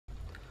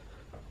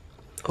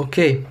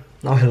Okay,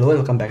 now hello and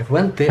welcome back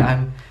everyone. Today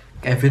I'm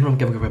Kevin from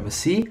Chemical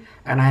Pharmacy,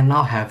 and I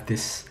now have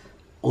this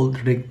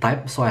old rig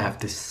type. So I have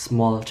this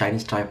small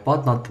Chinese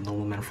tripod, not the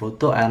normal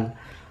Manfrotto, and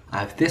I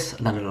have this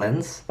another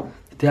lens.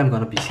 Today I'm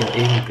gonna be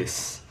CLAing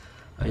this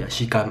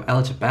Yashica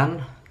ML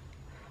Japan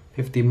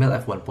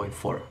 50mm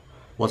f1.4.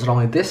 What's wrong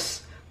with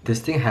this?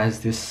 This thing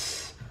has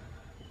this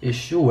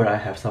issue where I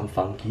have some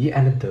fungi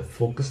and the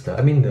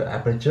the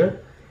aperture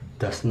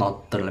does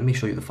not turn. Let me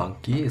show you the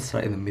fungi. It's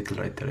right in the middle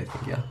right there, I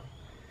think, yeah.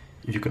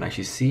 If you can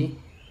actually see.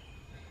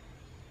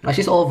 Actually,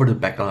 it's all over the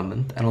back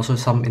element and also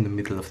some in the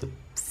middle of the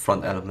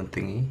front element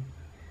thingy.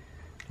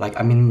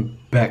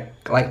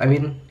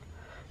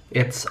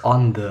 It's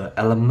on the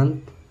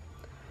element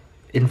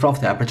in front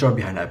of the aperture or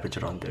behind the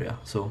aperture on there, yeah.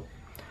 So,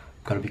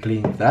 I'm gonna be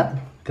cleaning that.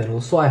 Then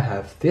also I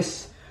have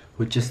this,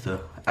 which is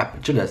the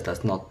aperture that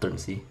does not turn,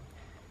 see?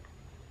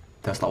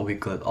 Does not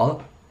wiggle at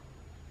all.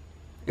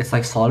 It's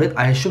like solid.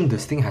 I assume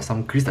this thing has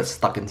some grease that's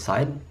stuck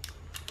inside.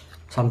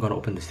 So I'm gonna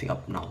open this thing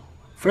up now.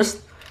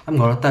 First, I'm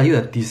gonna tell you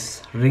that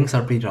these rings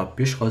are pretty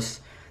rubbish because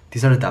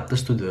these are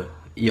adapters to the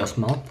EOS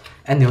mount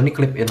and they only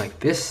clip in like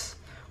this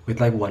with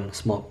like one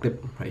small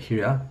clip right here,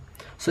 yeah?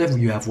 So if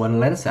you have one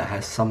lens that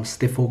has some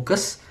stiff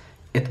focus,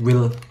 it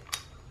will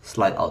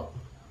slide out.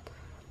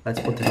 Let's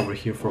put it over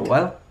here for a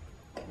while.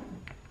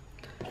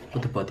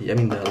 Put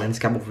the lens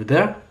cap over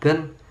there.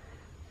 Then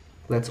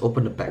let's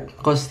open the back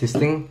because this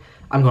thing,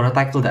 I'm gonna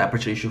tackle the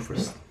aperture issue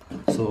first.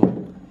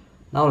 So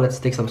now let's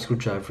take some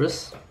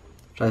screwdrivers.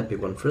 Try the big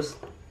one first.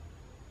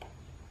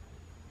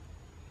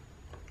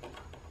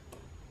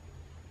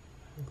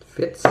 It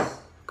fits,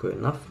 good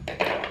enough.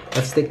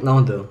 Let's take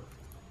now the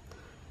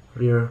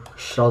rear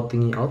shroud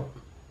thingy out.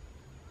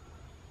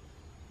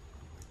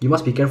 You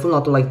must be careful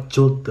not to like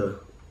jolt the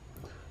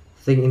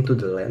thing into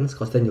the lens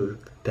because then you'll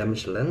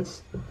damage the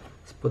lens.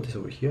 Let's put this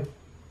over here.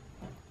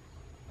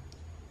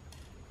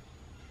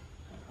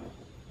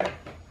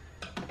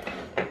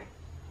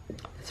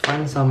 Let's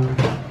find some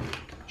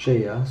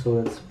tray, yeah? So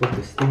let's put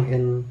this thing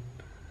in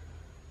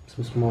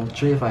some small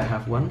tray if I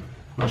have one.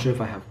 Not sure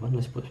if I have one.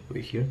 Let's put it over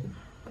here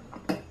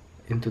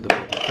into the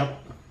bottle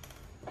cup.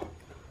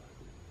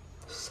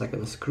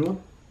 Second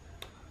screw.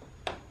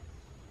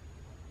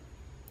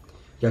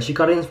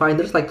 Yashica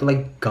rangefinders like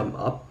to gum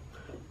up.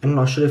 I'm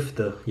not sure if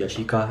the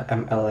Yashica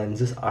ML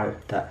lenses are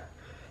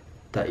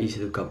that easy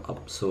to gum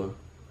up, so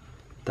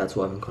that's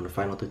what I'm gonna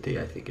find out today,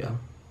 I think, yeah.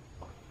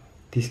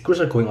 These screws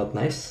are going out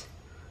nice,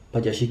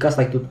 but Yashicas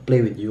like to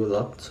play with you a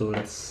lot, so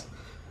let's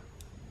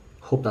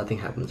hope nothing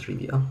happens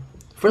really, yeah.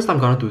 First I'm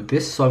gonna do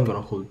this, so I'm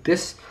gonna hold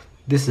this.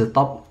 This is the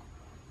top.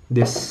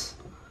 This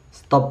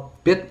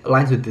top bit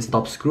aligns with this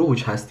top screw,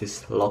 which has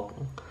this lock,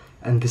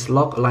 and this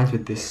lock aligns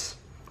with this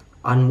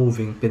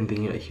unmoving pin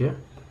thing right here.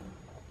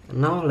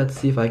 Now let's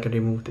see if I can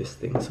remove this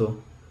thing.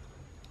 So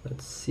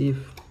let's see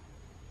if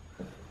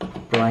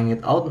prying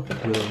it out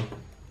will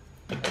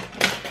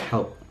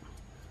help.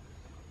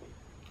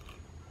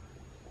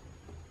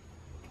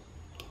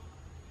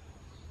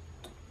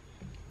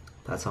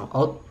 That's now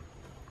out.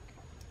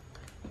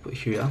 Put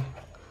here, yeah.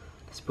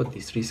 Let's put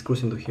these 3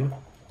 screws into here.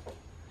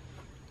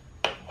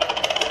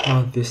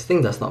 Now this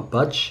thing does not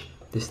budge.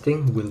 This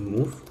thing will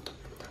move.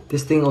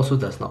 This thing also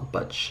does not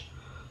budge.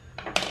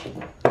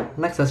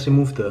 Next, let's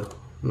remove the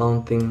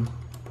mounting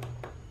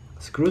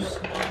screws.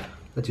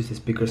 Let's use this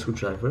bigger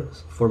screwdriver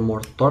for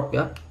more torque,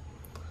 yeah.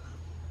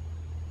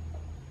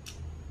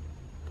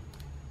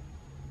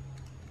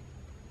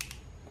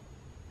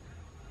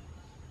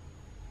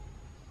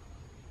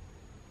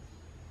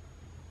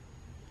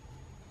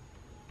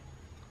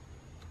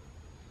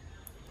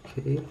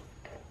 Okay,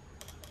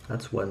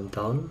 that's one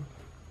down.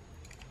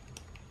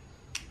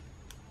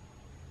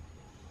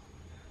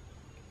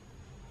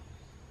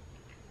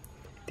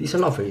 These are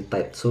not very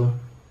tight, so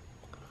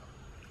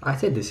I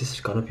think this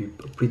is gonna be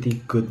a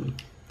pretty good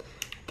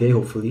day,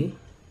 hopefully.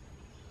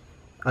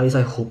 At least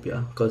I hope,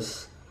 yeah,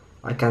 because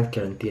I can't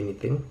guarantee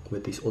anything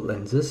with these old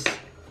lenses.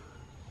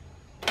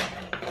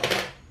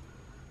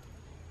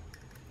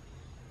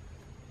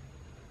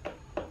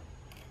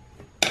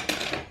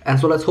 And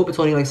so let's hope it's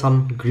only like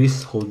some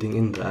grease holding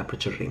in the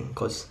aperture ring,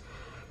 because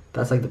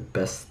that's like the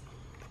best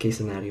case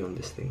scenario on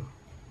this thing.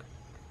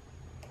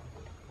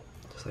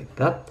 Just like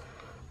that.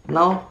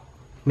 Now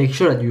make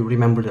sure that you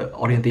remember the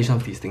orientation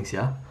of these things,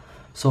 yeah?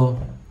 So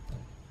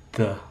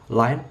the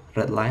line,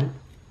 red line,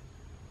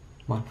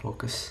 come on,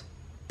 focus.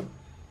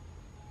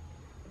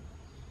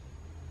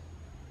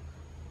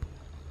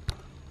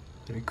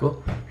 There we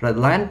go. Red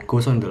line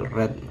goes on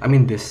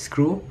the this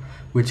screw,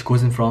 which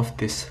goes in front of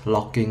this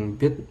locking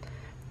bit.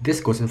 This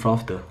goes in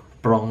front of the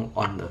prong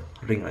on the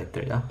ring right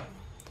there, yeah?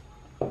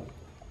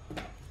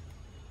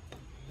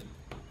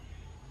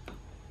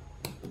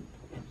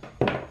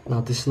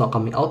 Now this is not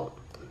coming out,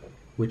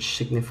 which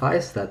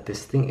signifies that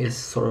this thing is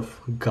sort of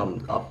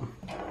gummed up.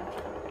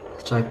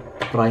 Let's try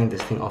prying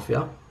this thing off,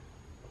 yeah?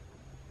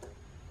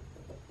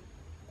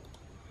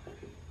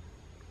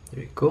 There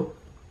we go.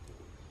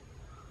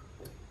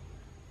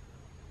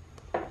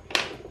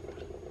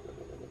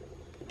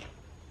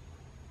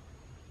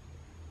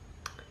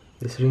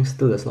 This ring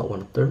still does not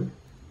want to turn.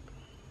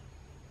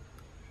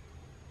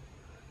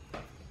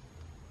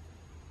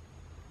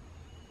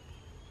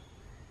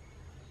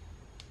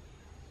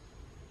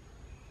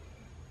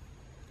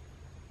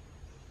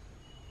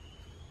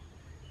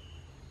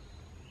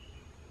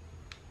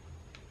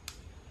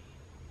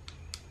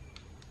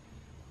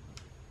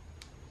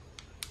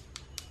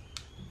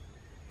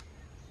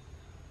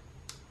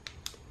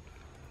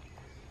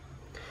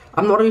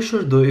 I'm not really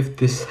sure though if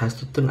this has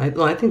to turn.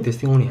 No, I think this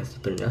thing only has to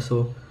turn, yeah.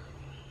 So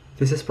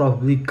this is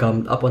probably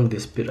gummed up on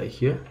this bit right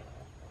here.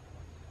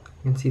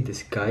 You can see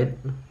this guide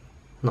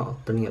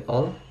not turning at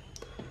all.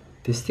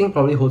 This thing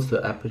probably holds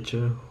the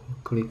aperture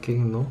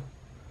clicking, no?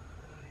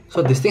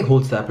 So this thing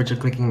holds the aperture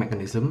clicking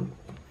mechanism.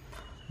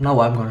 Now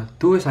what I'm gonna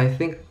do is, I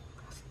think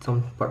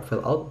some part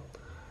fell out.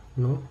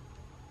 No?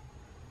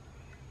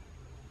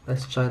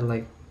 Let's try to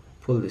like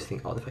pull this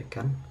thing out if I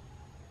can.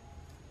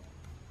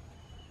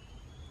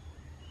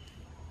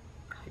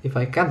 If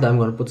I can't, then I'm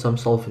gonna put some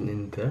solvent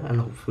in there and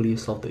hopefully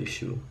solve the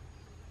issue.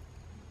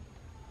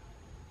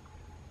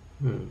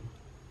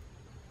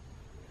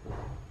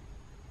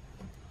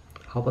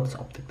 How about this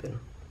optic then?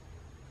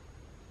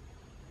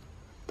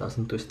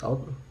 Doesn't twist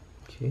out.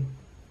 Okay.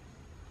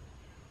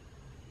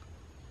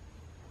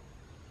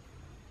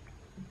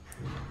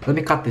 Let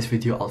me cut this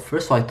video out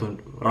first so I don't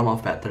run out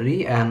of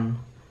battery and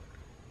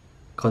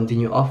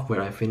continue off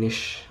where I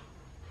finish.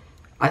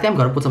 I think I'm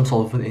gonna put some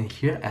solvent in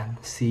here and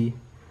see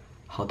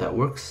how that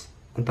works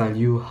and tell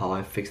you how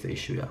I fix the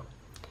issue, yeah.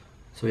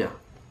 So yeah,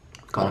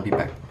 gonna be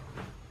back.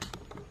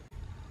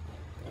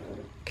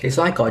 Okay,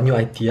 so I got a new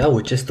idea,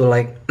 which is to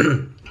like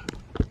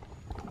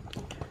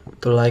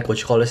what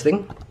you call this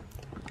thing,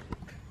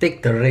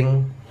 take the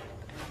ring,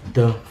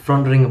 the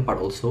front ring apart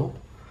also,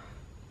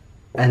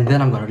 and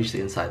then I'm gonna reach the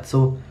inside.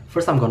 So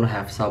first I'm gonna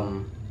have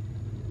some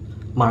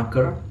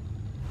marker.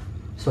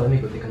 So let me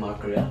go take a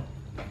marker, yeah.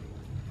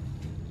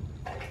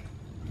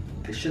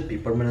 This should be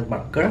permanent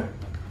marker.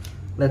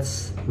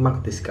 Let's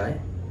mark this guy,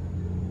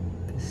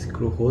 this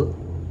screw hole.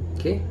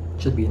 Okay,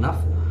 should be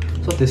enough.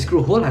 So this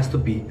screw hole has to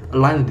be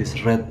aligned with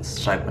this red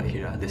stripe right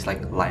here, this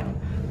like line.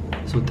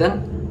 So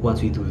then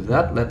once we do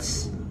that,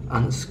 let's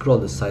unscrew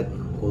the side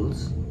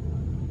holes.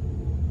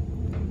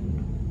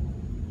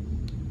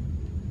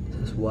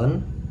 This is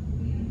one,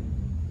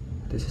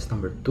 this is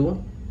number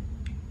two,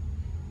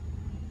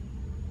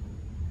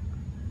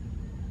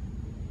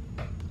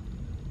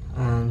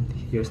 and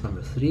here's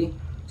number three.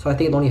 So I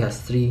think it only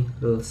has three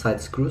little side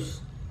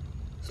screws,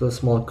 so little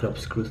small grub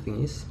screw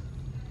thingies.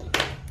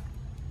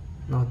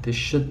 Now this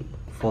should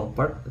fall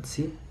apart, let's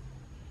see.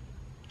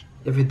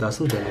 If it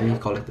doesn't, then let me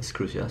collect the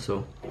screws, yeah.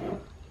 So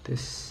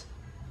this is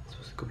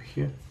supposed to go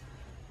here,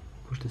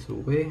 push this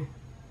away.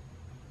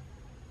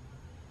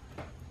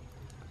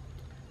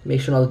 Make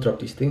sure not to drop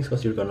these things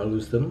because you're gonna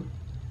lose them.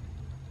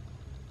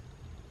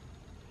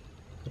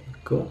 There you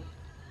go,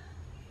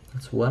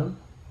 that's one.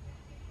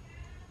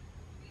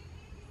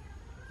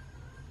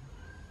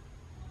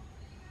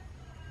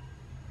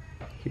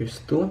 Here's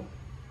two,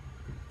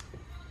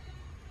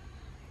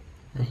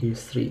 and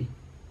here's three.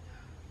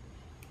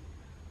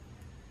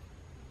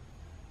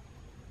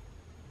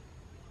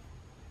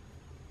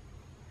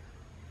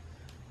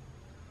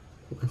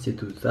 Once you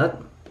do that,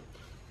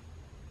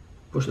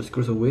 push the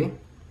screws away,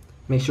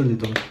 make sure they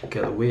don't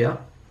get away, yeah.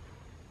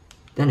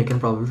 Then you can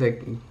probably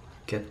like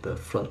get the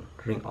front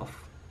ring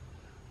off.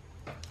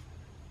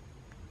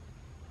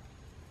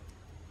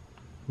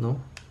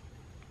 No?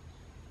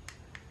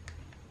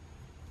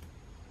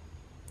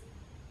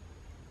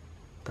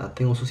 That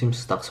thing also seems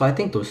stuck, so I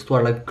think those two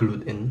are like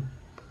glued in,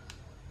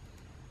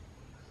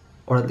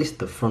 or at least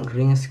the front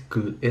ring is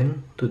glued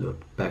in to the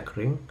back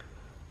ring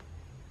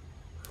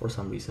for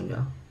some reason,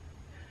 yeah.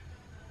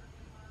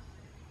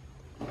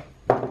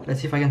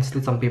 Let's see if I can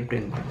slit some paper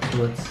in. So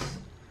let's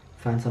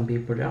find some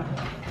paper there.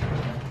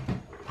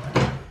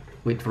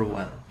 Wait for a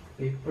while.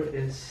 Paper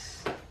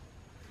is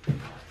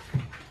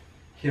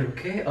here,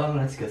 okay.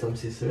 Let's get some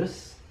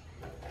scissors.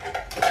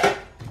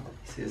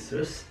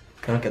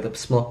 Gonna get a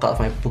small cut of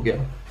my book,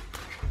 yeah.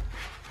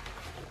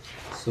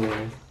 So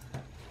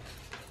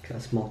get a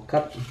small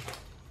cut.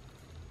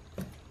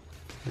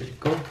 There you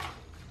go.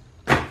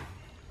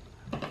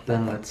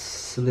 Then let's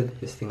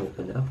slit this thing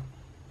open, yeah.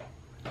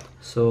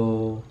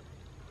 So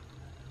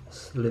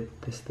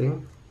slit this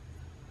thing.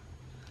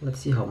 Let's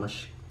see how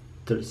much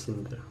dirt is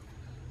in there.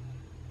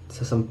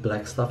 There's some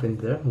black stuff in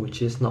there,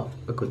 which is not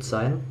a good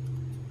sign.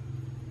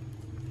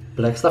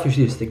 Black stuff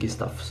usually is sticky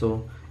stuff,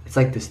 so it's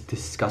like this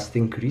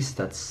disgusting grease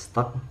that's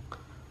stuck,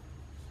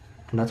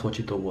 and that's what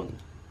you don't want.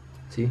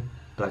 See,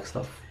 black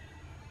stuff.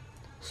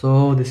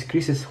 So this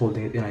grease is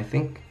holding it in, I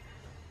think,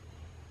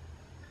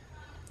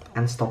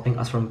 and stopping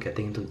us from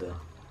getting into the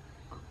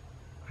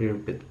rear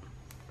bit.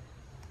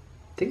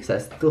 Things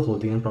that's still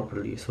holding in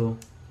properly, so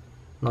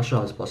not sure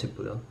how it's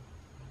possible though.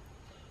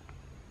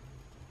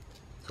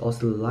 It's all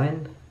still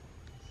aligned.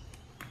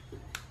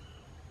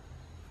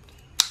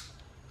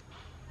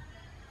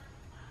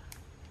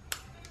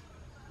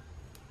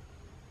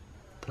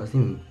 Doesn't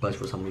even budge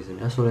for some reason,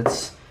 yeah. So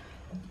let's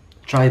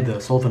try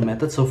the solvent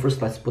method. So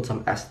first let's put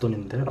some acetone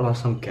in there, allow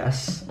some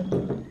gas.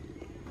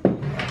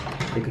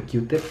 Take a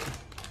Q-tip.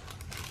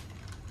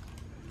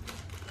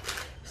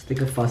 Let's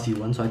take a fuzzy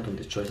one so I can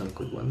destroy some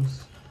good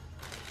ones.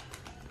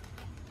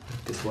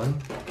 Like this one.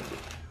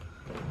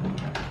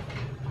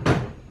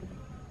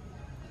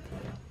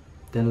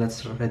 Then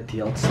let's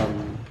ready out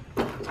some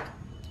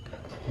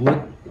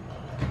wood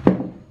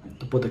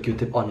to put the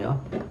Q-tip on, yeah?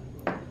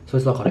 So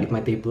it's not gonna hit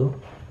my table.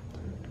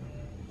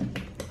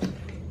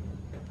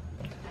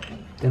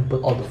 Then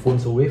put all the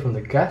phones away from the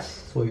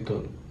gas so you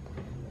don't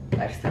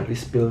accidentally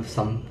spill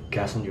some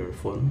gas on your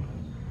phone.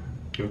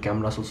 Your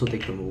cameras also,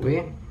 take them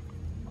away.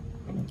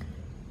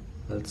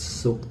 Let's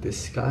soak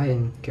this guy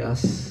in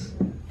gas.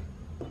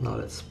 Now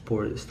let's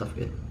pour this stuff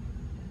in.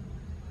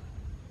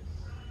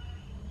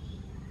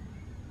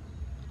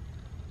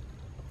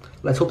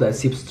 Let's hope that it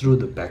seeps through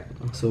the back,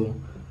 so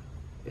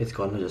it's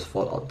gonna just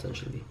fall out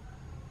essentially.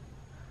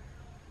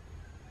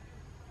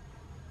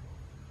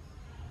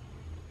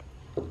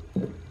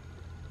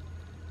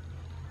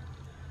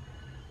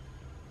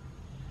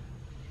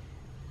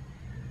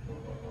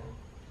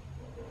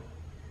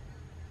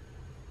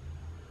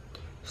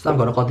 So I'm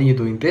gonna continue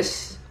doing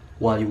this.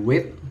 While you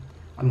wait,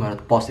 I'm gonna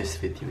pause this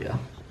video, yeah?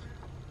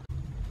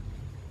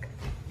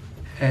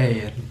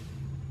 Hey,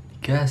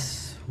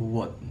 guess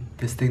what?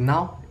 This thing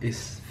now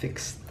is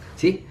fixed.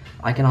 See,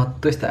 I can now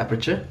twist the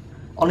aperture.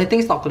 Only thing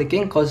is not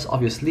clicking because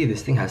obviously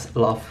this thing has a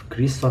lot of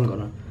grease, so I'm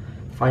gonna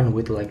find a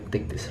way to like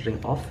take this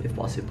ring off if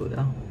possible,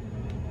 yeah?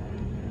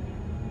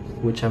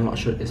 Which I'm not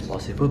sure is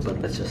possible,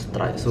 but let's just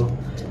try. So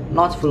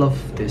now it's full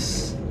of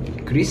this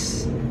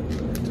grease.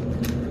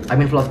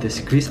 Full of this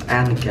grease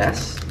and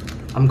gas.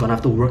 I'm gonna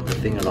have to work the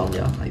thing around,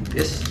 yeah, like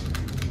this,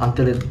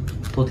 until it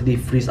totally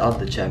frees out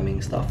the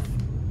jamming stuff.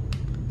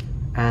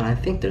 And I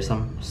think there's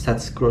some set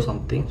screw or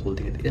something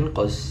holding it in,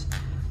 because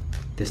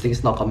this thing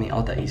is not coming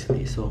out that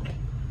easily. So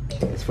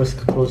let's first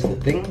close the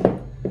thing,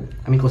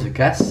 close the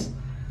gas,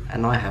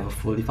 and now I have a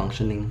fully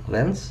functioning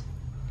lens.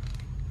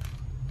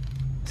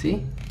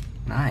 See?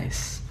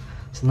 Nice.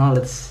 So now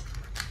let's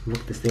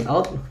look this thing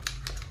out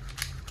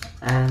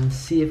and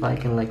see if I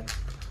can like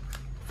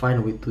find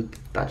a way to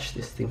detach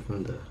this thing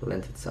from the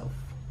lens itself.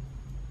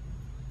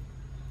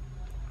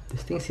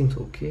 This thing seems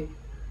okay.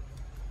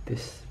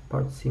 This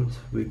part seems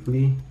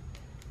wiggly.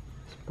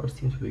 This part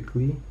seems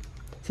wiggly.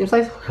 Seems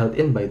like it's held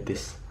in by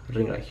this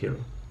ring right here.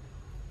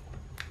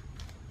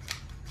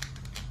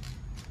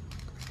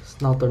 It's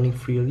now turning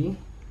freely.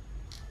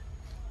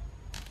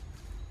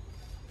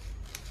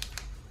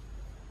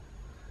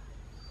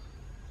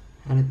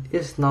 And it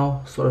is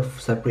now sort of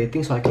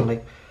separating, so I can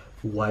like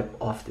wipe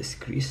off this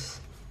grease.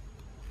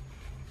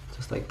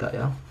 Just like that,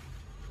 yeah.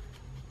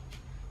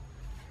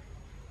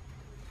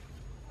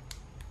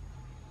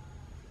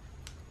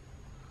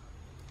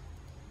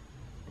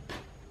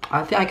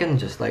 I think I can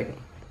just like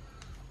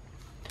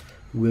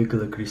wiggle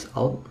the grease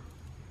out.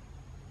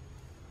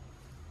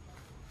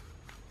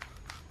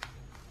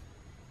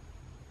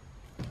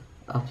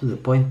 Up to the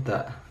point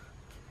that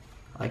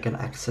I can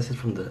access it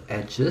from the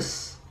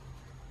edges.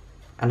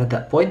 And at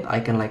that point, I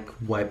can like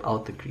wipe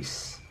out the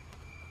grease.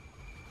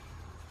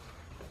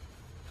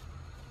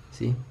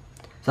 See?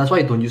 So that's why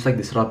you don't use like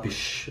this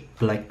rubbish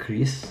black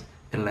grease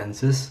in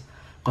lenses,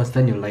 because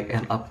then you like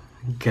end up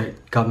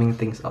gumming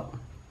things up.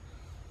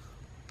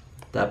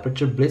 The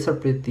aperture blades are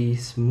pretty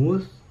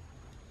smooth.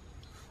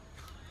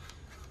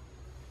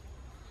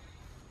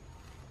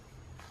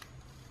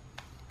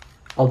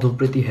 Although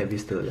pretty heavy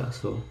still, yeah,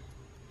 so.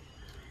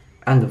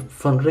 And the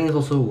front ring is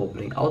also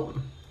wobbling out.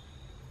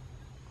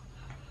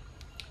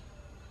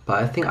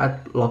 But I think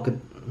I'd lock it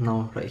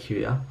now right here,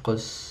 yeah,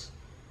 because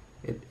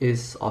it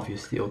is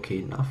obviously okay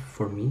enough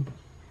for me.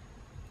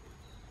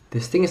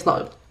 This thing is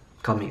not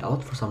coming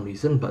out for some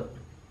reason, but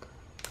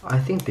I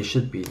think this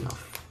should be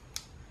enough.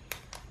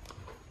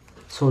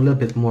 So a little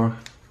bit more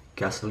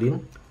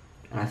gasoline,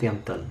 and I think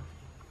I'm done.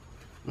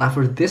 Now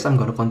for this, I'm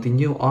gonna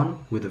continue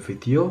on with the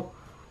video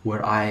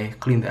where I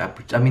clean the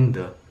aperture,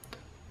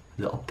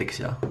 the optics,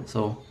 yeah.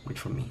 So wait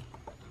for me.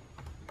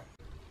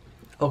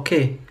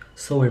 Okay,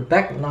 so we're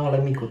back. Now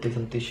let me go take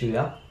some tissue,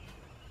 yeah.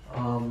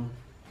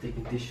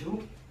 Taking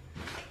tissue.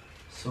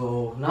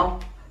 So now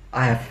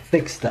I have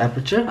fixed the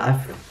aperture.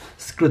 I've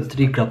screwed the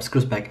 3 grub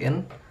screws back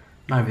in.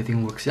 Now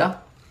everything works, yeah.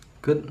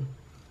 Good.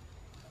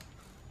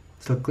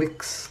 Still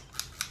clicks.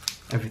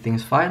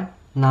 Everything's fine.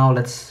 Now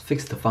let's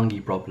fix the fungi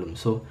problem.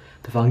 So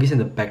the fungi is in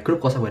the back group,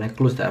 because when I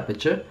close the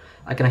aperture,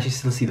 I can actually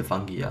still see the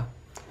fungi, yeah.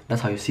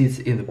 That's how you see it's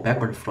in the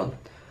back or the front.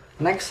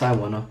 Next, I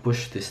wanna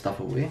push this stuff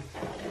away.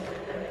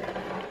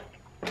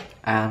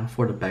 And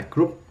for the back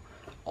group,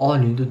 all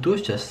you need to do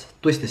is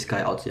just twist this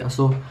guy out, yeah.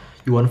 So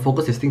you want to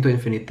focus this thing to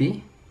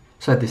infinity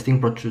so that this thing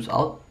protrudes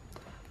out.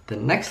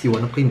 Then next, you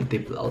want to clean the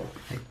table out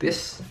like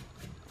this.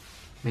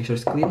 Make sure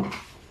it's clean.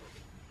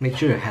 Make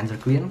sure your hands are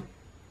clean.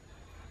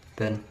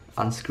 Then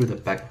unscrew the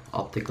back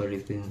optical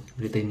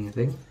retaining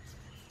thing.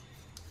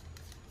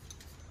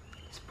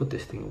 Let's put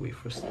this thing away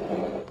first.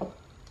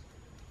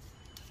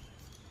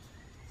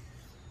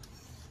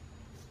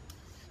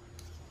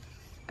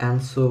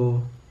 And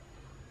so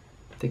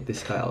take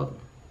this guy out,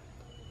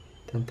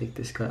 then take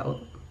this guy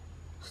out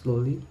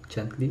slowly,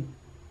 gently.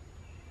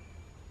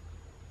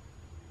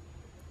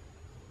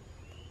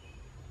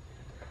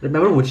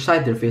 Remember which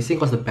side they're facing,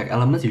 because the back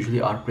elements usually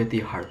are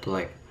pretty hard to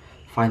like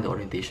find the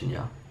orientation,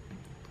 yeah.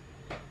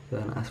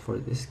 Then as for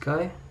this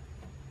guy,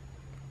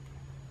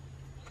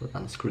 so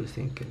unscrew this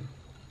thing again.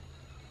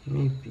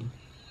 Maybe.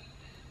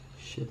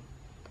 Shit.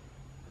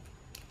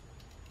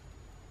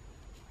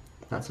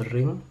 That's a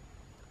ring.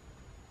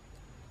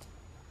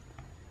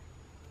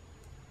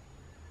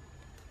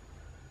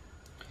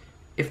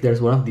 If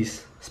there's one of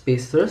these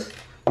spacers,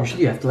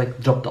 usually you have to like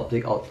drop the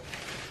optic out.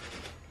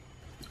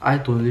 I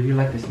don't really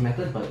like this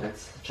method, but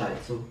let's try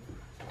it. So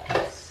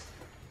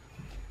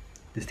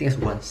this thing has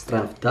one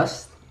strand of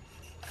dust.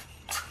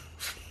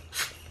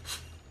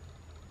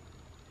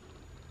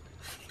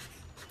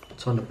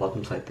 It's on the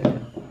bottom side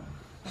there.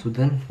 So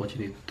then what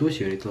you need to do is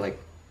you need to like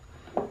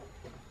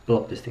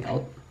plop this thing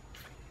out.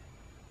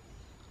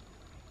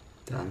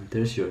 Then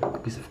there's your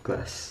piece of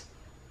glass.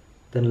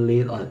 Then lay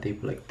it on the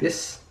table like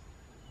this.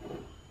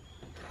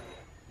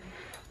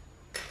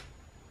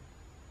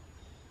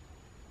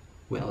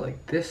 Well,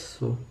 like this,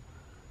 so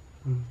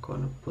I'm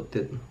gonna put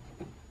it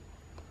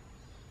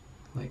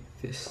like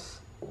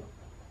this.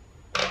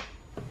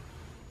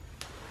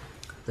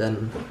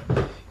 Then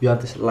you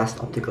have this last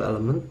optical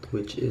element,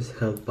 which is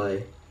held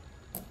by,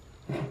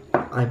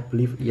 I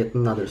believe, yet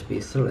another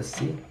spacer. Let's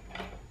see.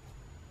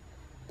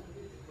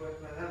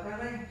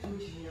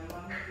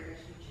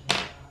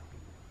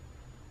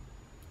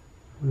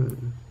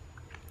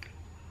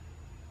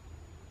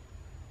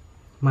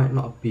 Might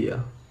not be,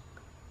 yeah.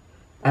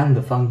 And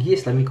the fungi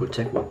is, let me go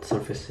check what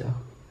surface,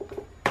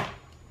 yeah.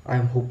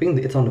 I'm hoping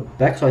that it's on the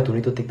back, so I don't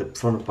need to take the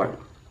front apart.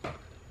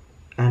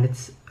 And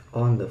it's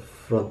on the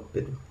front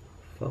bit.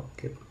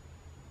 Fuck it.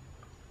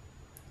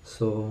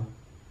 So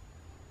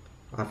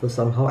I have to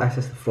somehow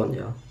access the front,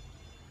 yeah.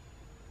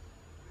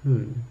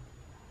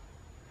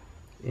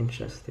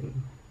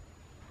 Interesting.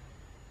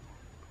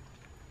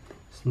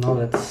 So now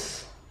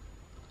let's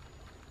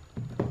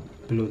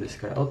blow this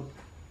guy out.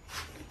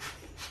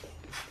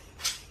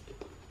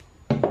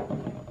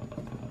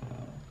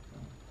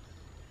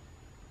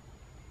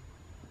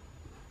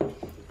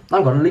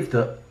 I'm gonna leave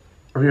the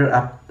rear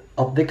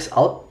optics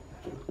out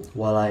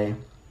while I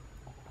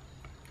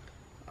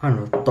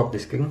don't know, torque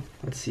this thing.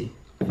 Let's see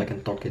if I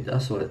can torque it. Yeah,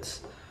 so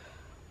let's.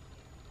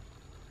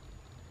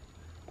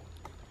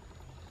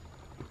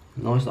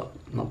 No, it's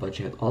not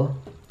budging at all.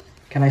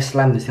 Can I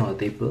slam this thing on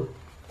the table?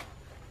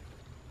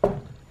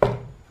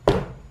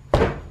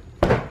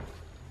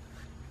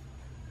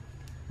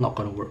 Not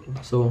gonna work.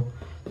 So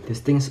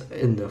this thing's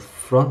in the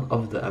front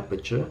of the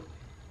aperture,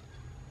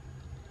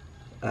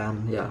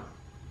 and yeah.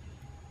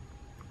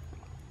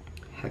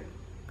 Heck.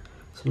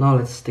 So now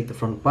let's take the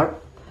front part.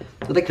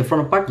 To take the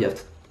front apart, you have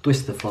to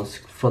twist the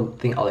front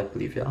thing out, I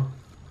believe, yeah.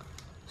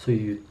 So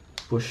you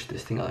push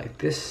this thing out like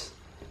this,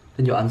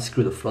 then you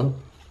unscrew the front,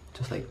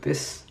 just like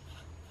this.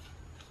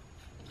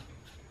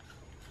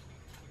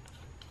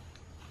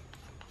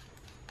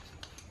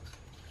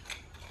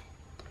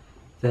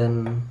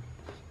 Then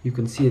you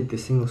can see that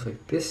this thing looks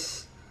like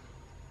this.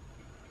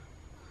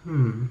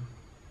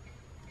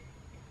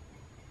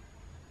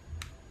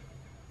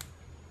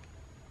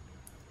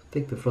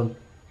 Take the front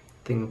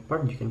thing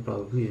apart, you can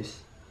probably just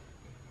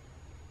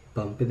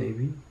bump it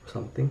maybe, or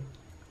something.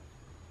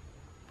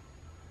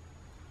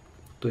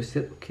 Twist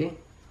it, okay.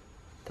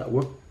 That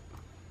worked.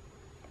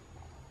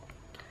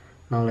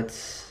 Now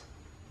let's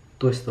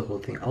twist the whole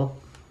thing out.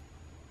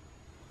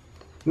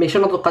 Make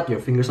sure not to cut your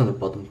fingers on the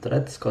bottom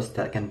threads, because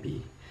that can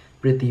be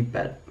pretty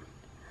bad.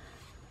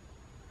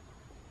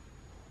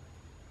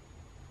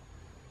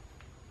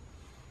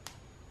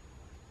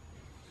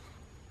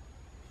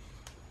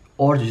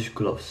 Or use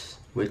gloves,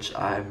 which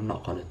I'm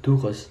not gonna do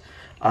because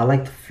I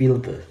like to feel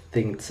the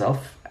thing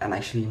itself and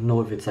actually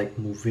know if it's like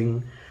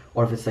moving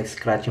or if it's like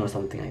scratching or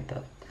something like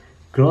that.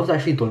 Gloves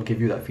actually don't give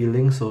you that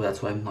feeling, so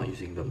that's why I'm not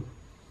using them.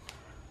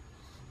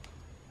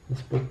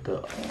 Let's put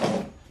the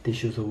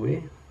tissues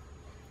away.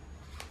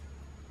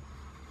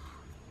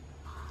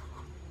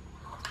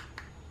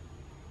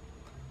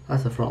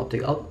 That's the front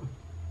optic out.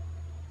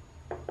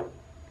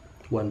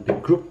 One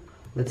big group.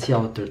 Let's see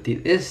how dirty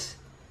it is.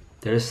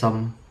 There is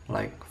some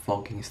like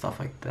fogging stuff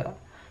like that.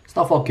 It's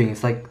not fogging,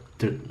 it's like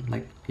dirt,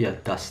 like, yeah,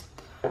 dust.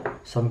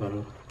 So I'm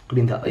gonna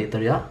clean that later,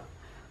 yeah.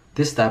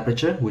 This is the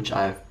aperture, which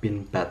I've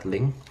been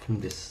battling from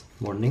this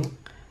morning,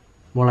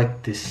 more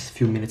like this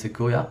few minutes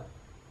ago, yeah.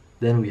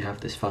 Then we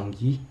have this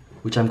fungi,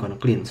 which I'm gonna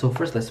clean. So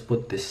first let's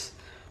put this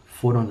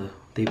phone on the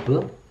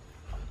table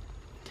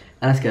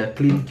and let's get a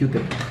clean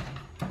Q-tip.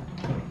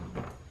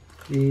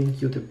 Clean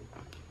Q-tip.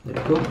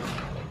 There we go.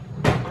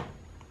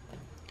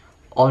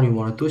 All you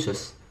wanna do is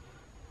just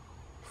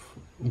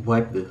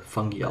wipe the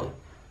fungi out.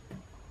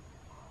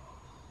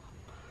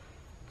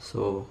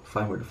 So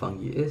find where the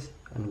fungi is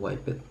and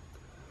wipe it.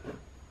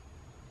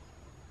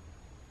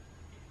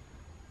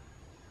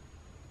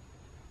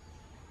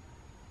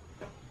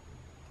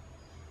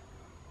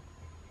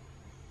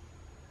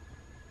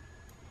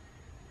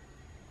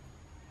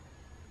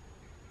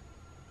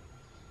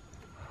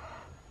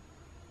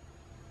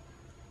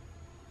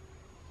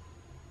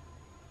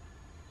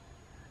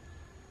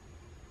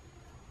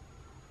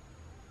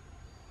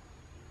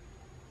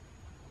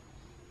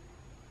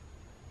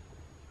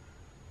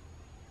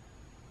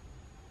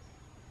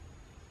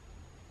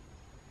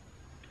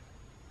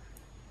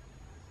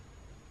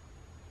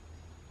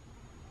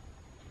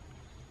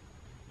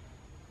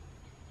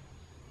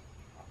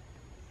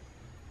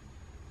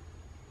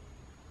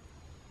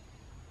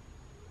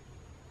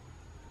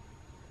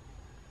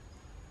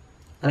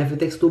 And if it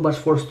takes too much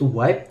force to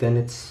wipe, then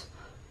it's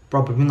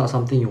probably not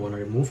something you want to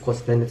remove,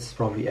 because then it's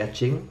probably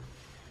etching,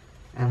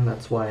 and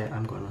that's why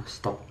I'm gonna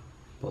stop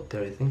about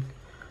there, I think.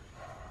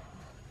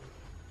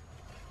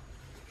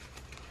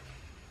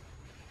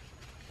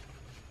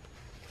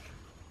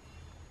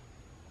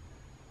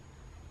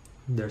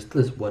 There's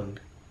still this one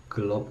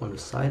glob on the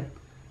side,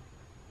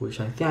 which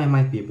I think I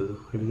might be able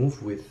to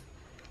remove with,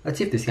 let's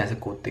see if this has a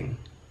coating.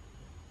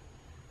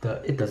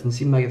 It doesn't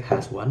seem like it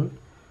has one,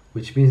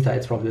 which means that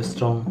it's probably a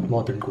strong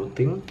modern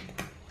coating,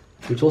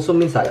 which also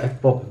means that I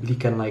probably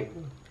can like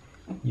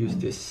use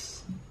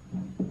this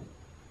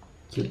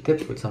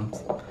Q-tip with some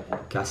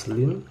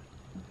gasoline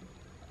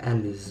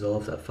and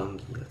dissolve that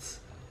fungi. Let's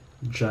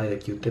dry the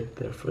Q-tip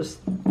there first.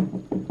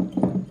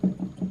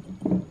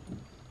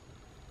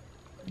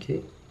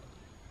 Okay,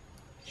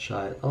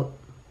 try it out.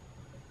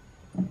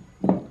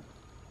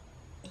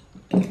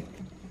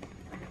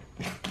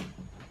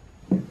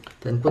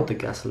 Then put the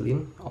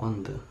gasoline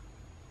on the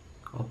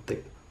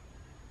optic.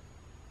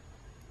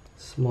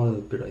 Small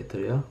little bit right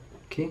there, yeah.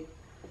 Okay.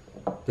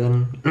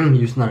 Then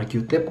use another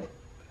Q-tip,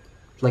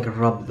 like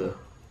rub the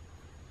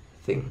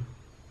thing.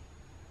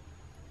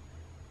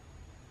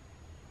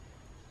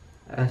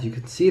 As you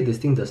can see, this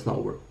thing does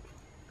not work.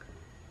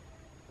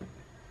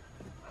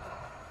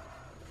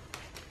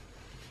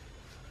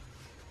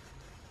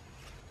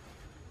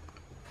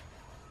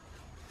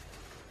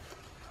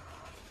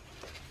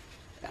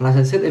 And as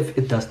I said, if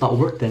it does not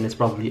work, then it's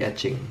probably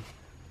etching.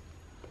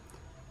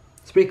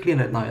 It's pretty clean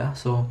right now, yeah,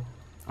 so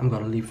I'm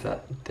gonna leave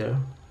that there.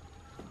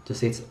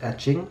 Just say it's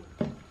etching.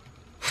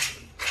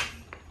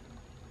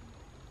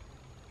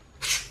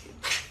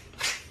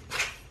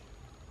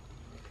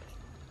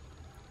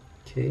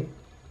 Okay,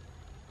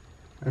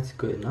 that's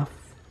good enough.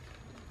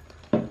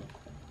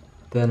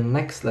 Then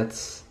next,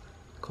 let's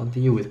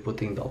continue with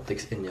putting the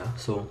optics in, yeah.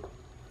 So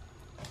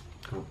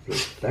I'll put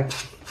it back.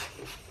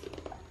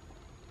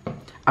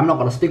 I'm not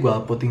gonna speak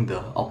while putting the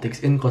optics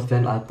in, because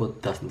then I'll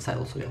put dust inside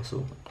also, yeah.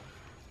 So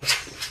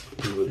let's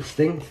do this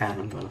thing,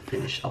 and I'm gonna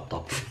finish up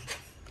topping.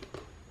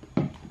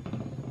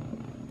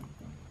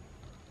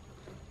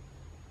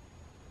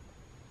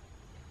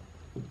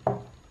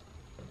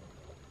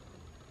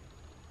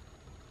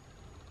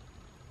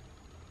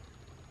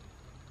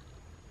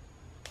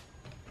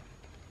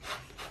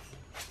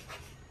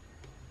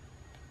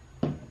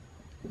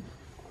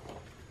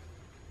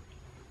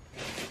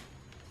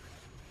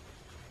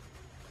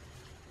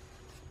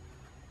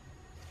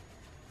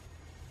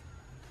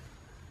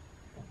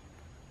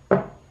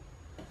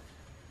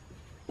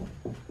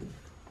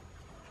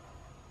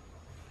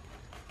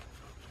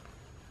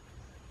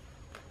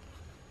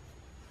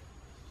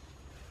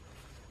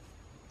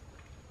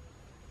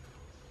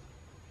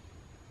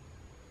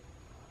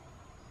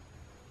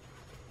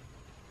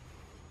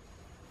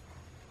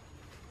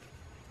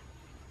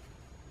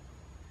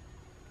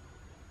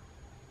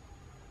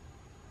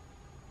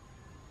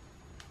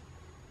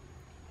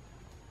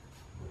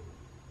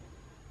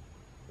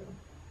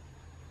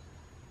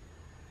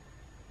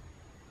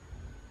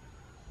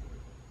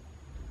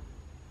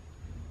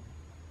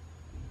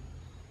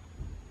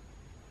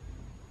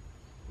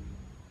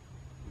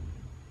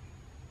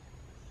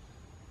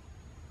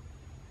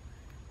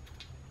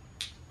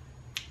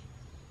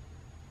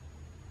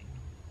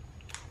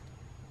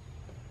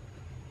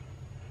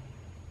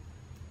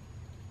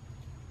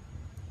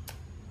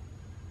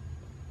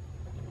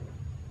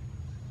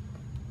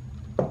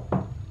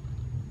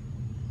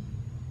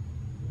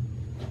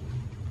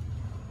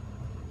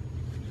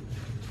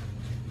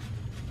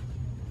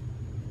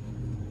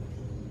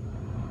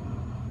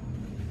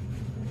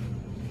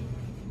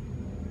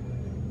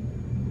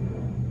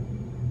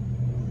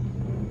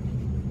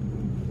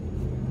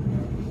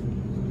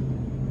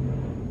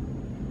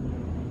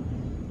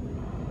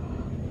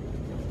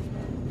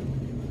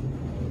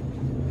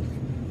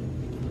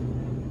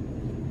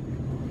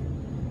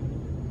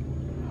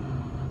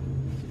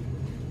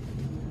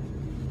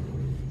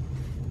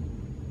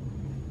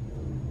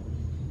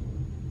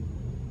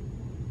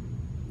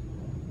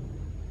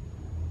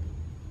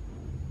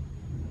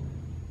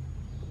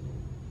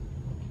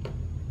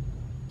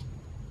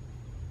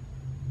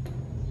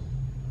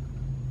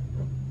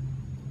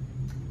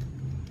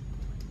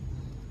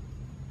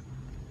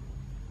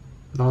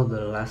 Now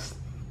the last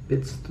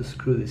bits to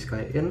screw this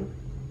guy in.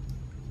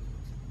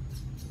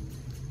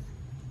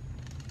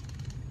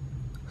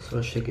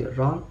 So shake it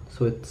around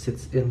so it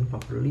sits in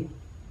properly.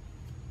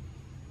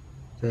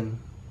 Then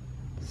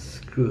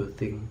screw the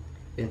thing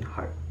in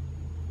hard.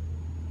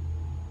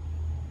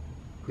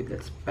 Wait,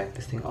 let's back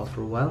this thing out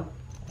for a while.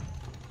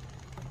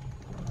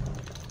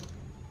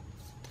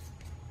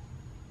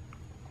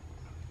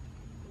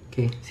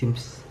 Okay,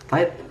 seems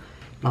tight.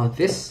 Now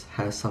this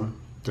has some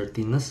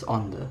dirtiness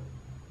on the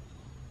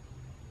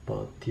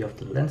body of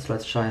the lens.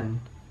 Let's try and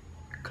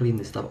clean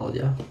this stuff out,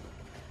 yeah.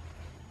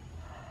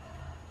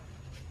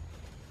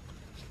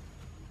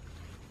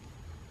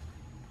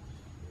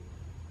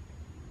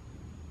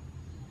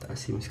 That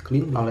seems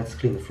clean. Now let's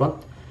clean the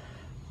front.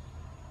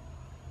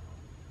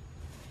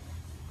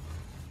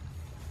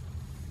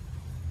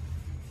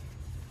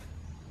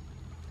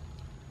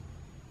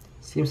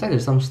 Seems like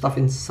there's some stuff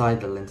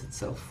inside the lens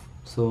itself.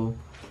 So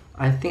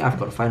I think I've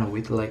got to find a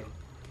way to like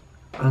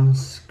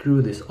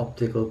unscrew this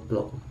optical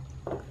block.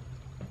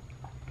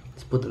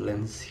 Let's put the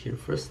lens here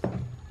first.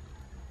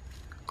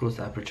 Close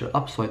the aperture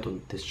up so I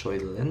don't destroy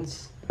the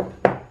lens.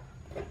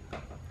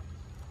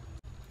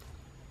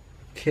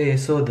 Okay,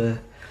 so the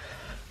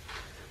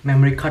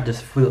memory card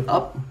just filled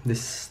up.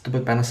 This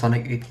stupid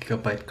Panasonic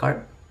 8GB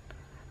card.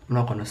 I'm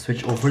now gonna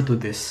switch over to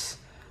this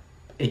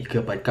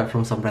 8GB card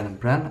from some random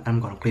brand. I'm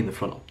gonna clean the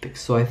front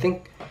optics. So I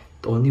think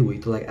the only way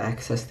to like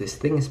access this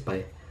thing is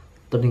by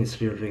turning this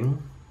rear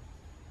ring.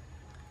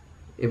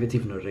 If it's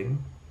even a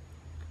ring.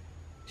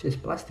 It's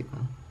plastic,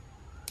 man.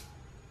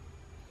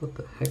 What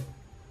the heck?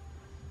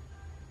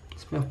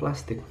 It's made of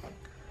plastic.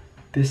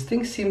 This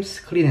thing seems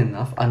clean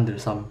enough under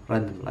some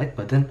random light,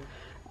 but then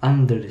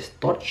under this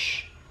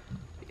torch,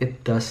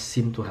 it does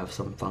seem to have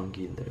some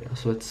fungi in there.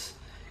 So let's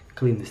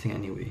clean this thing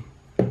anyway.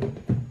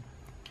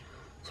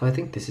 So I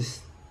think this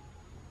is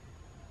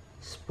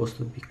supposed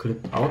to be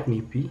clipped out,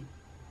 maybe.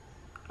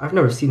 I've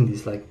never seen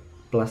these like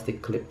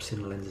plastic clips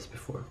in lenses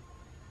before.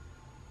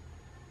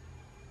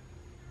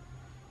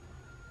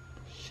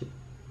 Shit.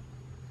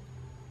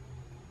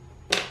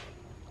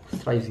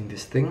 Let's try using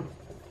this thing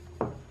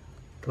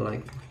to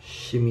like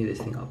shimmy this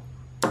thing up.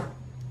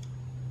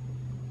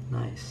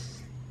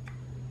 Nice.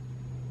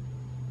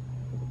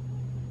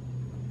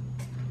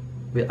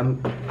 Wait,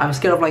 I'm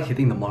scared of like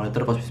hitting the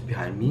monitor because it's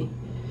behind me,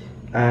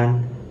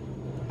 and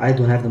I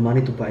don't have the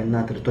money to buy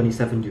another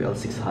 27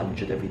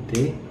 UL600 every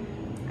day,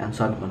 and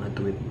so I'm gonna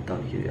do it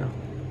down here.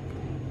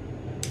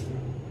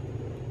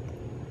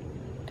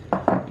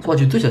 So what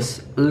you do is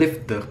just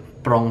lift the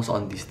prongs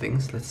on these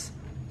things. Let's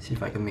see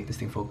if I can make this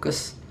thing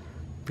focus.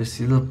 There's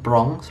little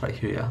prongs right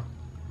here, yeah,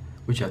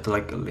 which you have to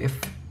like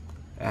lift,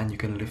 and you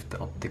can lift the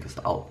optics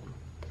out.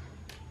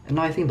 And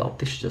now I think the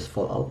optics should just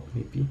fall out,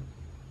 maybe.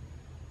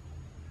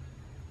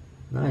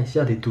 Nice,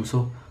 yeah, they do.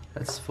 So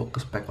let's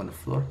focus back on the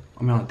floor.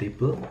 I mean on the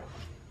table.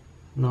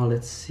 Now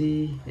let's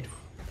see if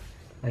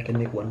I can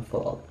make one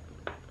fall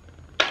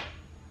out.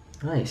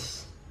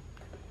 Nice.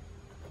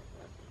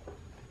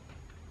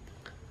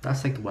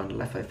 That's like the one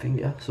left, I think,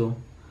 yeah. So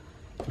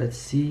let's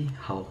see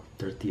how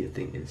dirty the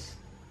thing is.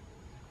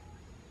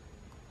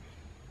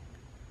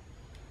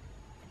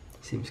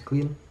 Seems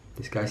clean.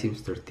 This guy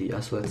seems dirty,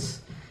 yeah, so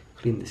let's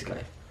clean this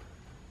guy.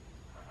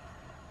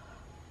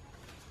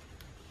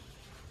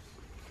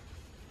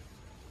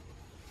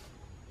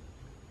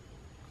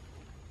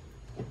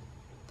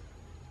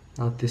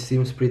 Now this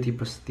seems pretty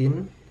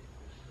pristine,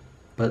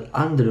 but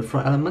under the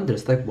front element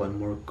there's like one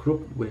more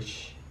group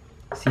which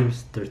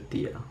seems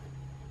dirtier.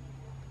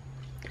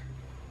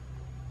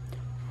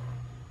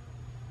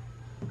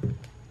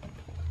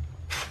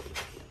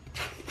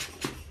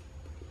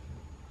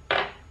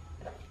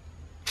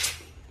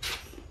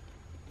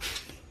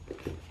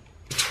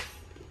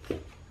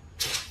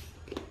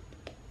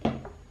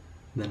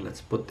 Then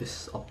let's put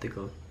this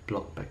optical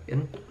block back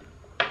in,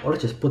 or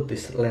let's just put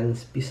this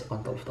lens piece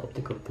on top of the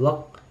optical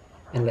block.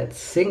 And let's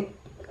sync,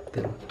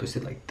 then twist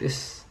it like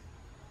this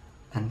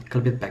and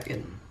clip it back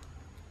in,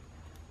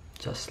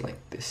 just like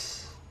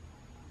this.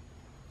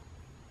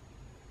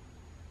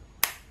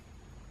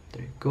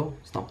 There you go,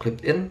 it's now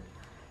clipped in.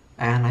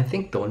 And I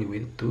think the only way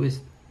to do is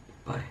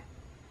by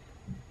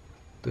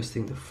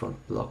twisting the front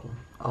block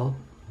out,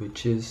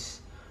 which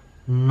is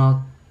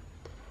not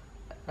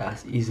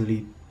as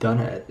easily done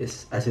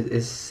as it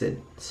is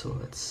said. So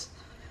let's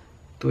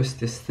twist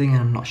this thing, and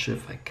I'm not sure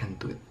if I can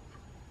do it.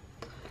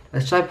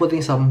 Let's try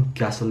putting some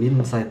gasoline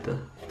inside the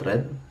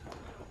thread,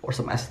 or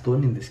some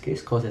acetone in this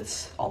case, because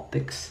it's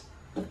optics,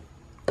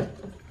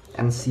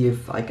 and see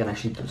if I can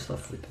actually do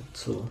stuff with it.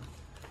 So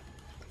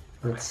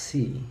let's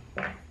see.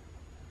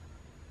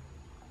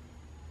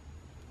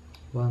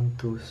 1,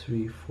 2,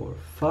 3, 4,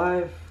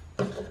 5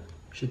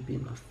 should be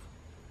enough.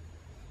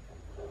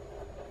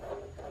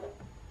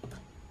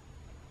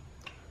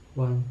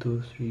 1,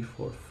 2, 3,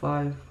 4,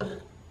 5.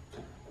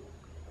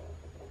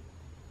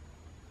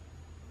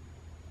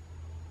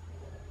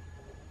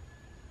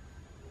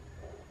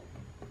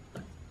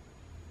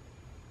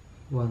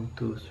 1,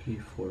 2, 3,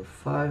 4,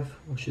 5.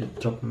 I should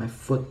drop my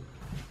foot.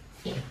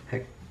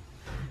 Heck.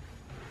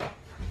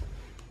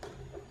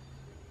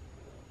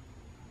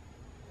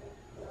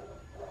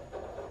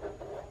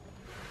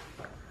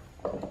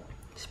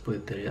 Let's put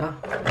it there, yeah.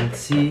 And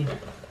see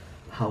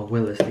how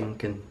well this thing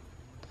can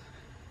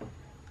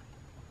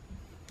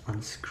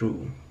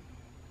unscrew.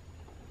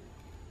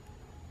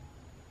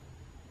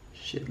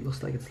 Shit,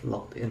 looks like it's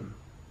locked in.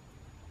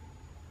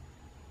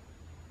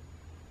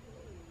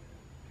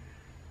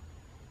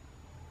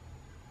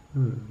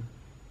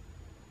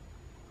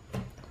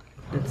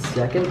 Let's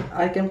see,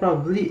 I can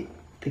probably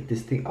take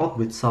this thing out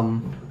with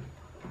some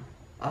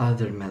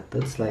other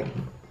methods, like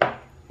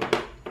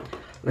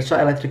let's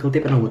try electrical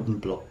tape and a wooden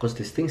block, because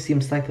this thing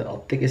seems like the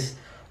optic is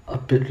a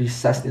bit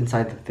recessed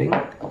inside the thing,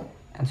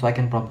 and so I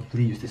can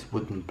probably use this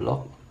wooden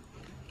block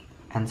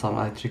and some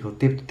electrical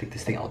tape to take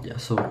this thing out. Yeah,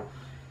 so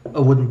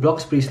a wooden block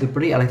is pretty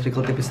slippery,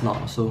 electrical tape is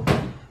not, so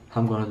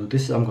how I'm gonna do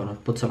this, I'm gonna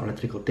put some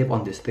electrical tape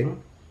on this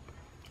thing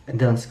and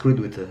then unscrew it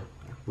with a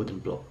wooden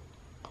block.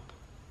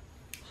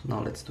 So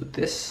now let's do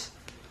this.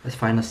 Let's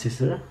find a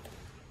scissor.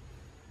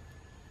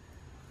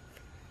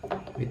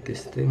 With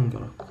this thing, I'm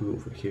gonna go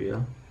over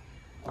here,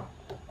 yeah.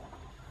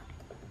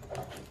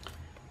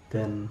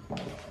 Then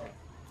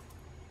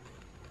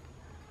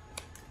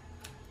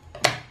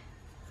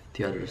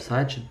the other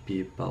side should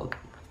be about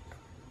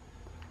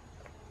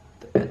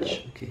the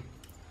edge. Okay,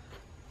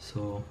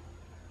 so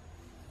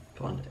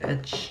on the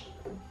edge,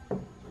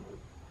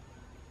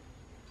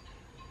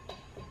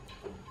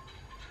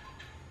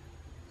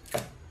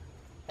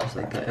 just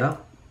like that, yeah.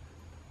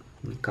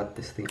 We cut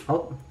this thing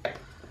out.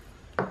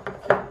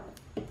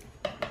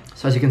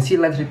 So as you can see,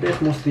 lens repair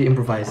is mostly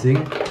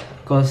improvising,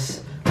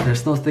 because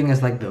there's no thing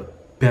as like the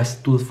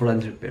best tools for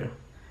lens repair.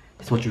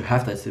 It's what you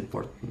have that's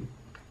important.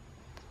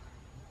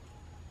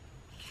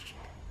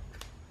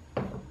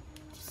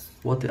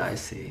 What did I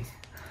say?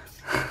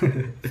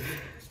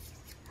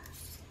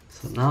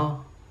 So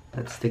now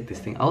let's take this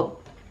thing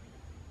out.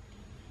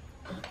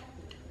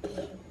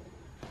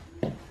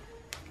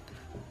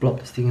 Plop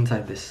this thing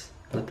inside this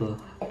little,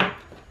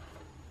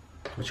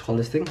 what you call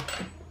this thing?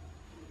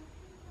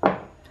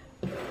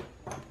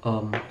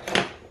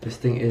 This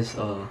thing is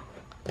a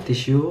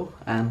tissue,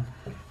 and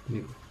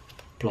we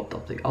plop the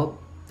thing out.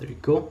 There you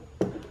go.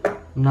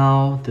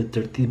 Now the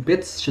dirty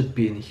bits should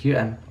be in here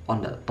and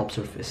on the top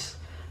surface.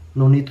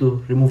 No need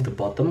to remove the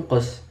bottom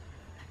because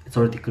it's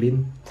already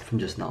clean from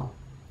just now.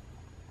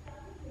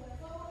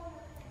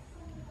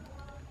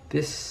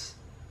 This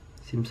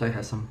seems like it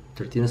has some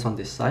dirtiness on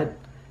this side.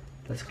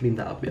 Let's clean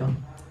that up, yeah.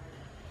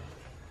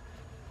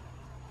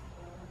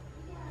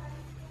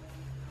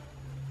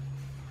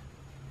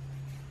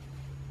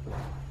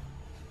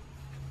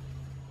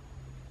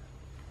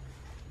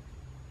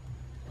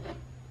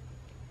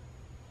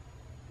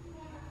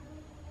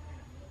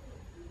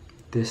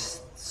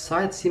 This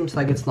side seems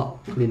like it's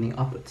not cleaning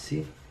up. Let's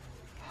see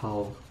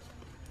how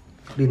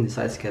clean this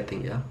side's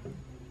getting, yeah.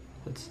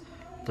 Let's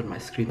turn my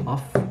screen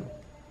off.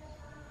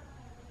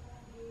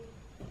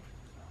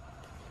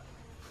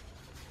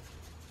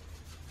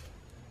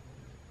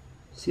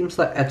 Seems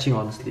like etching,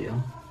 honestly, yeah.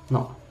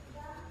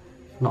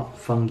 Not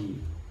fungi.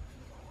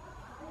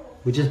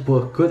 Which is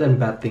both good and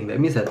bad thing. That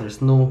means that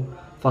there's no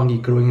fungi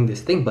growing in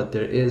this thing, but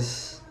there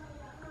is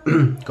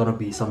gonna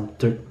be some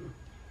dirt.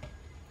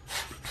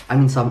 I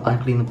mean some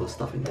uncleanable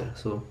stuff in there.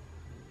 So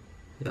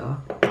yeah.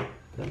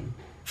 Then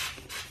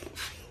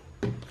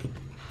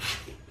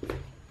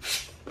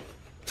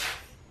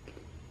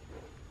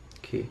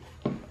okay.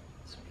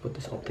 Let's put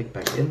this optic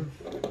back in.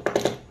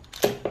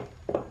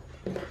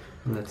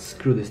 And let's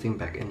screw this thing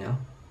back in, yeah.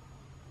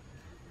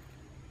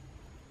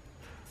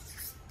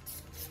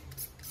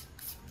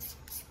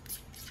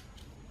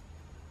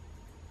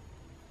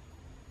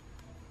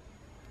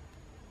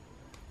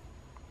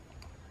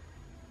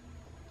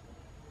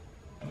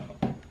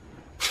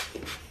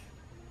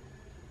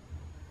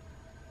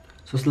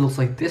 So it looks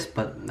like this,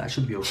 but that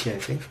should be okay, I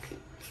think.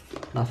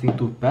 Nothing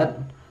too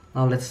bad.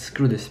 Now let's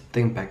screw this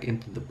thing back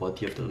into the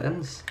body of the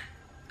lens.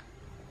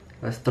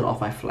 Let's turn off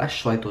my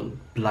flash so I don't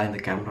blind the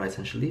camera,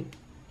 essentially.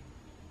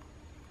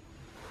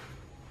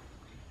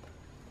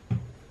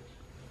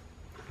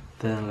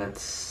 Then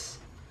let's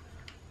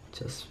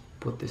just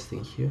put this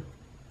thing here.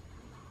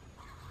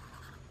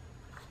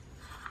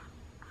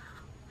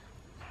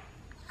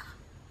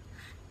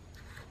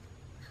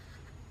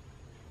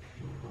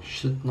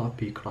 Should not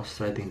be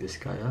cross-threading this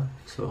guy, yeah?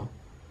 So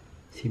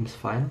seems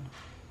fine.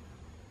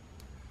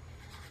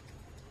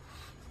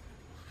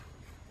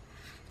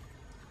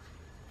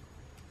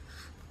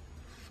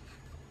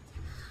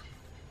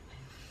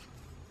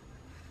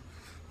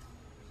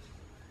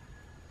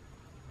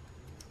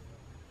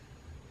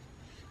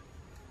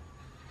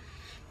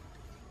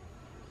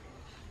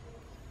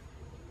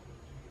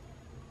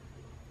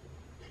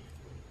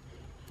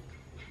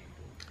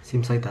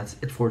 Seems like that's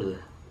it for the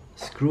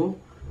screw.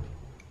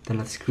 Then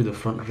let's screw the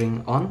front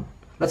ring on.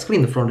 Let's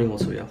clean the front ring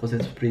also, yeah, because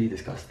it's pretty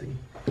disgusting.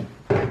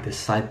 Like this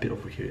side bit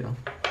over here,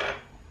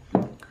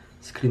 yeah.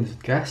 Let's clean this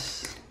with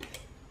gas.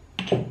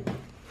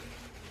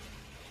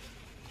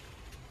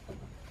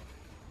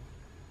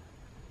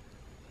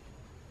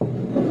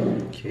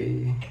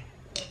 Okay.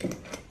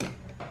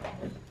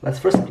 Let's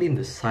first clean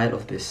the side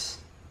of this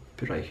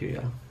bit right here,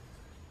 yeah.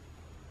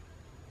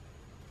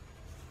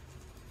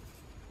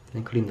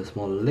 Then clean the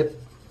small lip.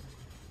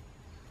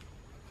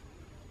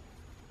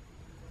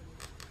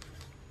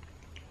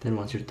 Then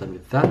once you're done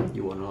with that,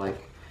 you want to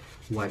like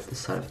wipe the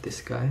side of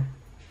this guy.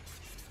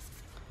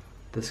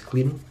 That's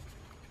clean.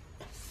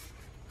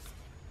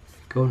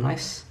 Go,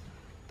 nice.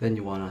 Then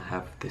you want to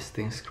have this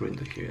thing screw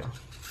into here.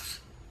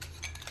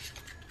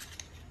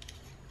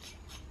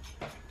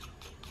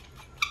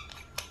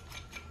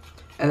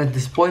 And at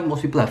this point,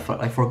 most people have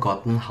like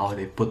forgotten how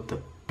they put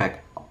the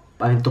back,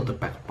 took the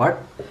back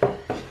apart.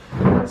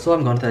 So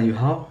I'm gonna tell you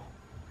how.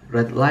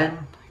 Red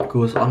line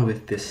goes on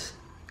with this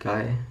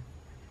guy.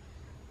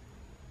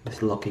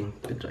 This locking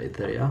bit right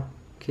there, yeah.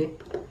 Okay.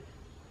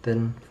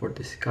 Then for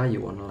this guy,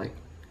 you wanna like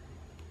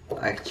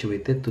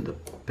actuate it to the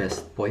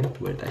best point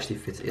where it actually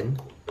fits in.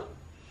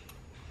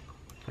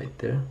 Right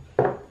there.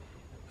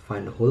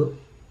 Find the hole.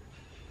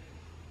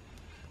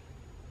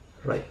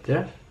 Right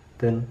there.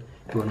 Then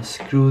you want to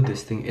screw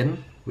this thing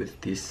in with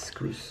these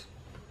screws.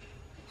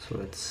 So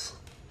let's...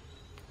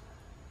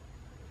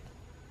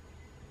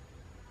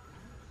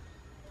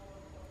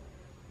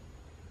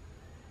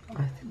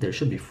 I think there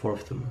should be 4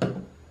 of them.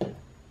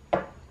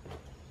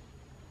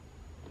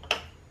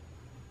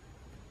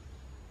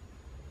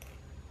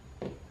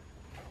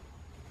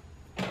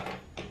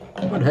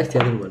 What the heck's the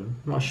other one?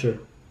 I'm not sure.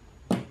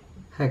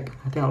 Heck,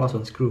 I think I lost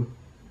one screw.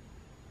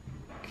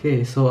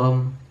 Okay,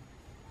 so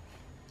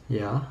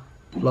yeah,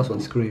 lost one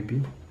screw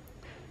maybe.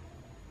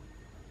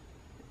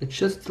 It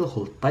should still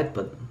hold tight,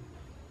 but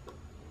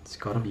it's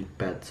gotta be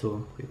bad,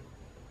 so wait.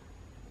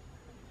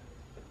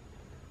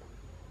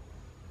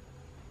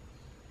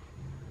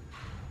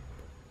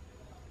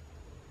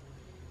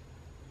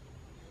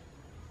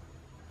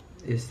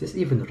 Is this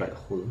even the right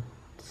hole?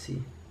 Let's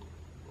see.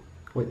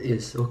 Oh, it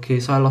is. Okay,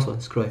 so I lost one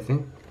screw, I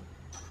think.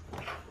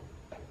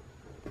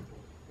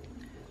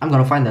 I'm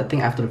gonna find that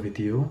thing after the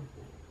video.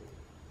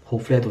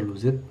 Hopefully I don't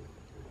lose it.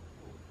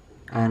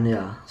 And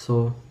yeah,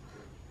 so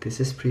this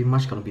is pretty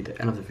much gonna be the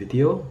end of the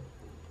video.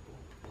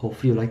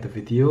 Hopefully you like the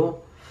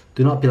video.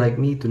 Do not be like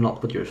me, do not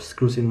put your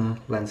screws in the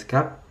lens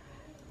cap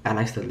and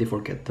accidentally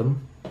forget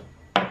them.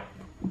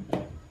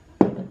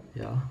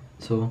 Yeah,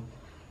 so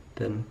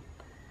then,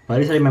 but at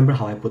least I remember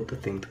how I put the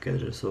thing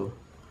together, so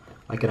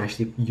I can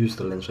actually use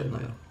the lens right now.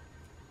 Yeah.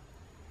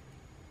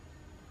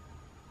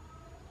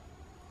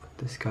 Put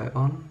this guy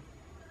on.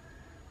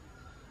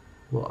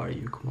 What are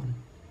you? Come on.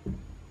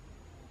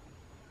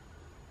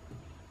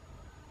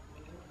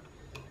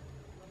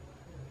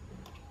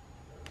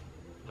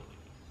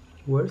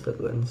 Where's that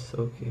lens?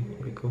 Okay,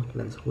 here we go.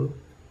 Lens hole.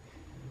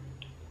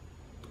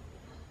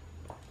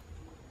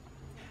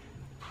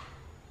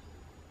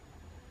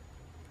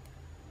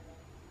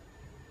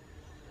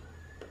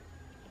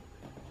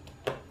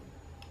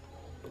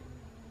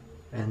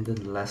 And then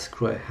the last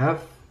screw I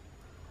have.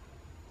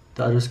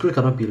 The other screw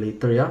cannot be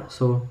later, yeah?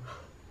 So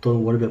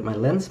don't worry about my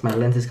lens. My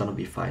lens is gonna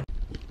be fine.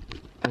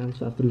 And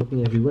so after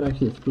looking everywhere,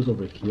 actually it screws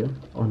over here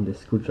on this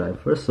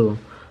screwdriver. So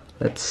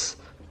let's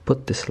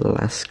put this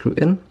last screw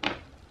in.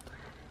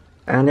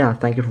 And yeah,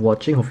 thank you for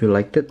watching. Hope you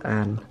liked it,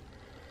 and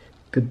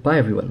goodbye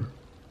everyone.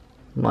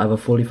 Now I have a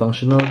fully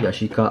functional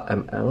Yashica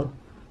ML,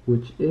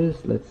 which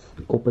is, let's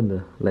open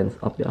the lens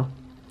up, yeah,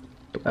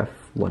 to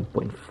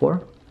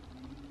f1.4.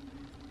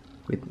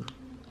 Wait.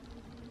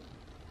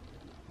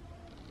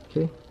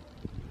 Okay.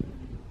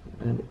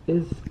 And it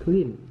is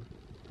clean.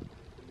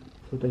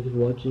 So thank you for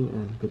watching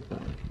and goodbye.